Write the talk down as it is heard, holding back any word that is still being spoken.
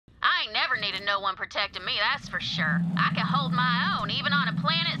ain't never needed no one protecting me, that's for sure. I can hold my own, even on a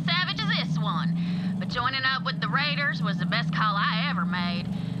planet savage as this one. But joining up with the Raiders was the best call I ever made.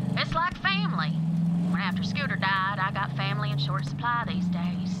 It's like family. When after Scooter died, I got family in short supply these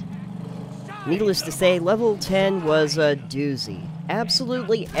days. Needless to say, level 10 was a doozy.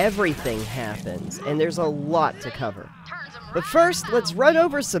 Absolutely everything happens, and there's a lot to cover. But first, let's run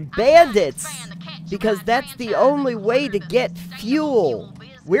over some bandits, because that's the only way to get fuel.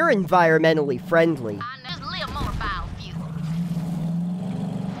 We're environmentally friendly.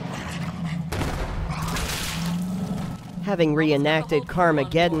 Having reenacted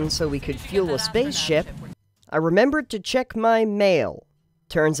Carmageddon so we could fuel a spaceship, I remembered to check my mail.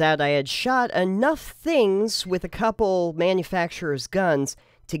 Turns out I had shot enough things with a couple manufacturers' guns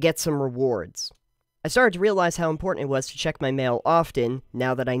to get some rewards. I started to realize how important it was to check my mail often,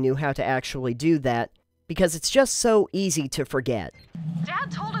 now that I knew how to actually do that, because it's just so easy to forget.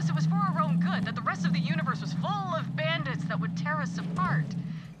 Dad told us it was for our own good, that the rest of the universe was full of bandits that would tear us apart.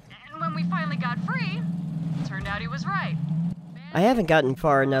 And when we finally got free, it turned out he was right. I haven't gotten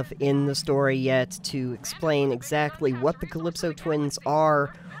far enough in the story yet to explain exactly what the Calypso twins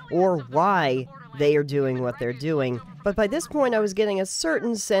are, or why they are doing what they're doing, but by this point I was getting a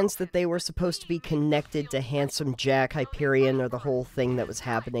certain sense that they were supposed to be connected to Handsome Jack, Hyperion, or the whole thing that was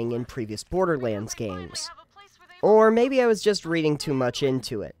happening in previous Borderlands games. Or maybe I was just reading too much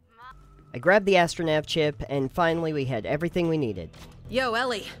into it. I grabbed the astronav chip, and finally we had everything we needed. Yo,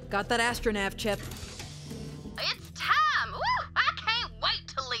 Ellie, got that astronav chip. It's time! Woo! I can't wait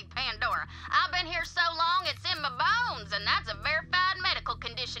to leave Pandora. I've been here so long it's in my bones, and that's a verified medical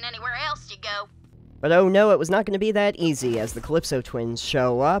condition anywhere else you go. But oh no, it was not going to be that easy as the Calypso twins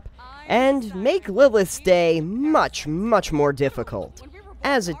show up, and make Lilith's day much, much more difficult.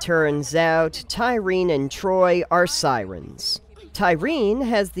 As it turns out, Tyreen and Troy are sirens. Tyreen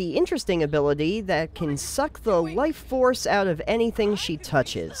has the interesting ability that can suck the life force out of anything she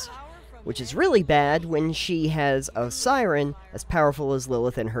touches, which is really bad when she has a siren as powerful as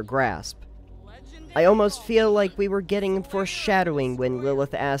Lilith in her grasp. I almost feel like we were getting foreshadowing when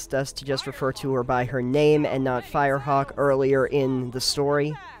Lilith asked us to just refer to her by her name and not Firehawk earlier in the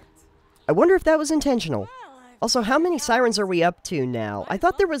story. I wonder if that was intentional. Also, how many sirens are we up to now? I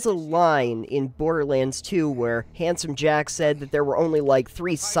thought there was a line in Borderlands 2 where Handsome Jack said that there were only like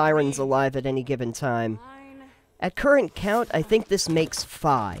 3 sirens alive at any given time. At current count, I think this makes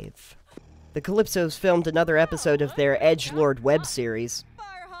 5. The Calypsos filmed another episode of their Edgelord web series,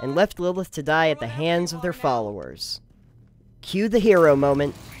 and left Lilith to die at the hands of their followers. Cue the hero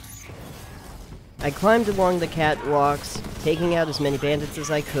moment. I climbed along the catwalks, taking out as many bandits as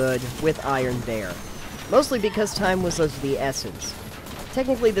I could, with Iron Bear. Mostly because time was of the essence.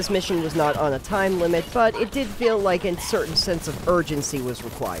 Technically this mission was not on a time limit, but it did feel like a certain sense of urgency was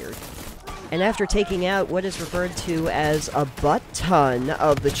required. And after taking out what is referred to as a butt-ton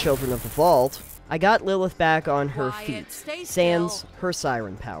of the Children of the Vault, I got Lilith back on her feet, sans her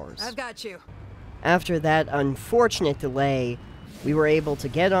siren powers. I've got you. After that unfortunate delay, we were able to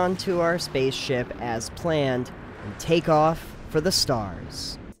get onto our spaceship as planned and take off for the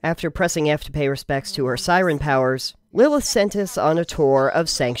stars. After pressing F to pay respects to her siren powers, Lilith sent us on a tour of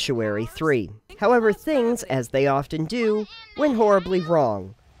Sanctuary 3. However, things, as they often do, went horribly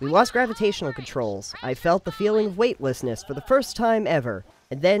wrong. We lost gravitational controls. I felt the feeling of weightlessness for the first time ever.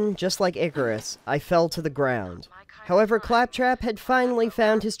 And then, just like Icarus, I fell to the ground. However, Claptrap had finally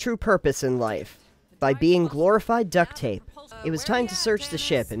found his true purpose in life, by being glorified duct tape. It was time to search the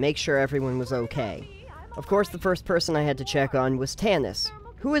ship and make sure everyone was okay. Of course, the first person I had to check on was Tannis,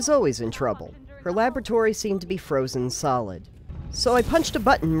 who is always in trouble. Her laboratory seemed to be frozen solid. So I punched a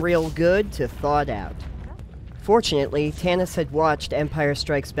button real good to thaw it out. Fortunately, Tannis had watched Empire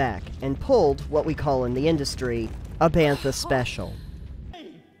Strikes Back, and pulled what we call in the industry a Bantha special.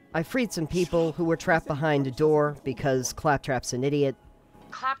 I freed some people who were trapped behind a door because Claptrap's an idiot.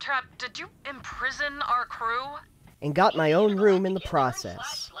 Claptrap, did you imprison our crew? And got my own room in the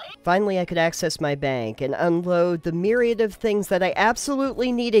process. Finally, I could access my bank and unload the myriad of things that I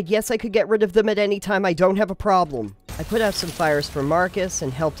absolutely needed. Yes, I could get rid of them at any time. I don't have a problem. I put out some fires for Marcus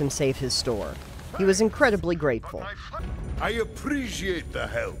and helped him save his store. He was incredibly grateful. I appreciate the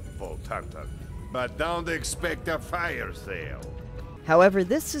help, Voltantan, but don't expect a fire sale. However,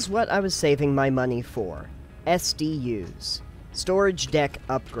 this is what I was saving my money for. SDUs. Storage deck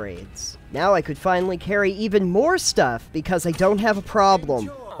upgrades. Now I could finally carry even more stuff because I don't have a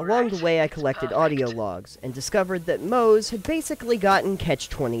problem. Along the way I collected audio logs and discovered that Mose had basically gotten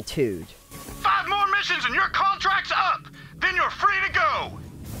catch-22'd. 5 more missions and your contract's up! Then you're free to go!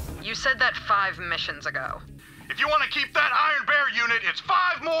 You said that 5 missions ago. If you want to keep that Iron Bear unit, it's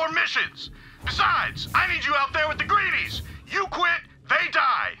 5 more missions. Besides, I need you out there with the greenies. You quit, they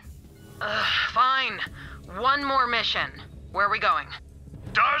die. Fine. One more mission. Where are we going?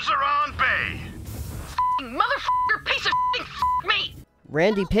 Darzaron Bay. Motherfucker, piece of me!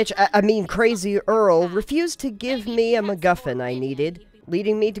 Randy Pitch, I mean Crazy Earl, refused to give me a MacGuffin I needed,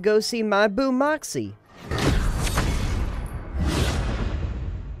 leading me to go see my boo Moxie.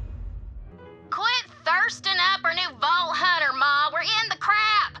 Quit thirsting up our new Vault Hunter, Ma. We're in the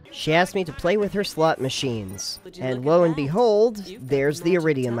crap. She asked me to play with her slot machines, and lo and behold, there's the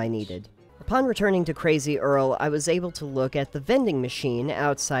iridium I needed. Upon returning to Crazy Earl, I was able to look at the vending machine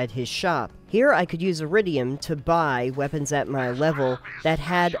outside his shop. Here I could use iridium to buy weapons at my level that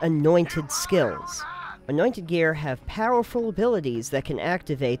had anointed skills. Anointed gear have powerful abilities that can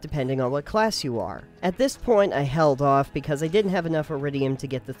activate depending on what class you are. At this point I held off because I didn't have enough iridium to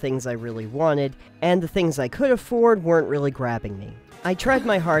get the things I really wanted, and the things I could afford weren't really grabbing me. I tried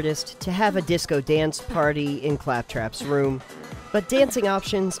my hardest to have a disco dance party in Claptrap's room, but dancing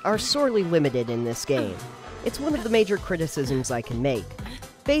options are sorely limited in this game. It's one of the major criticisms I can make.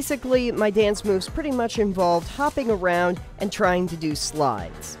 Basically, my dance moves pretty much involved hopping around and trying to do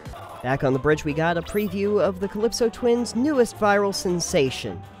slides. Back on the bridge we got a preview of the Calypso Twins' newest viral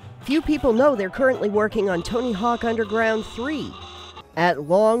sensation. Few people know they're currently working on Tony Hawk Underground 3. At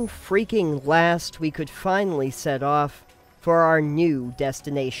long freaking last, we could finally set off for our new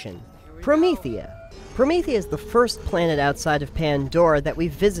destination, Promethea. Promethea is the first planet outside of Pandora that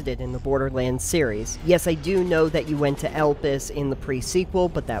we've visited in the Borderlands series. Yes, I do know that you went to Elpis in the pre-sequel,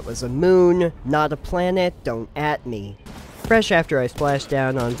 but that was a moon, not a planet. Don't at me. Fresh after I splashed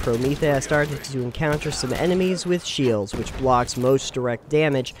down on Promethea, I started to encounter some enemies with shields, which blocks most direct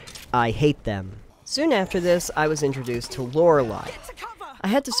damage. I hate them. Soon after this, I was introduced to Lorelei. I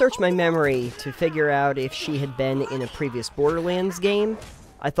had to search my memory to figure out if she had been in a previous Borderlands game.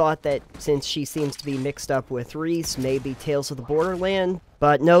 I thought that since she seems to be mixed up with Reese, maybe Tales of the Borderland,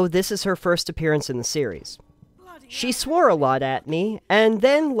 but no, this is her first appearance in the series. She swore a lot at me, and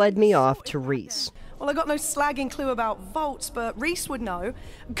then led me off to Reese. Well, I got no slagging clue about vaults, but Reese would know.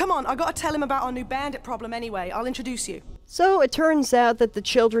 Come on, I gotta tell him about our new bandit problem anyway. I'll introduce you. So it turns out that the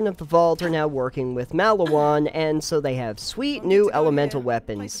children of the vault are now working with Malawan, and so they have sweet new elemental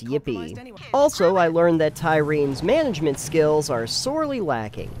weapons. Yippee. Also, I learned that Tyrene's management skills are sorely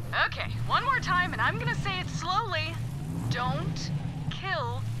lacking. Okay, one more time, and I'm gonna say it slowly. Don't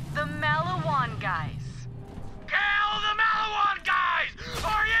kill the Malawan guys. Kill the Malawan guys!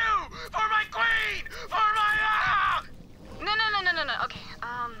 For you! For my queen! For my... No. Okay,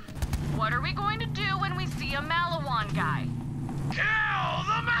 what are we going to do when we see a Malawan guy? Kill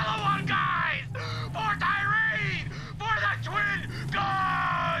the Malawan guys! For Tyrene! For the twin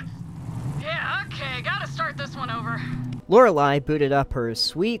gods! Yeah, okay, gotta start this one over. Lorelei booted up her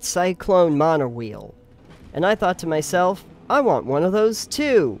sweet Cyclone monowheel, and I thought to myself, I want one of those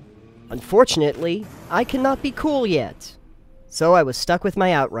too. Unfortunately, I cannot be cool yet, so I was stuck with my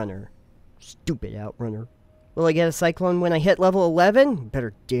Outrunner. Stupid Outrunner. Will I get a Cyclone when I hit level 11?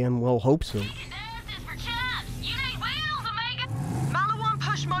 Better damn well hope so. Malawan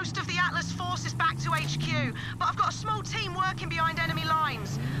pushed most of the Atlas forces back to HQ, but I've got a small team working behind enemy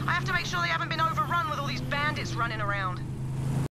lines. I have to make sure they haven't been overrun with all these bandits running around.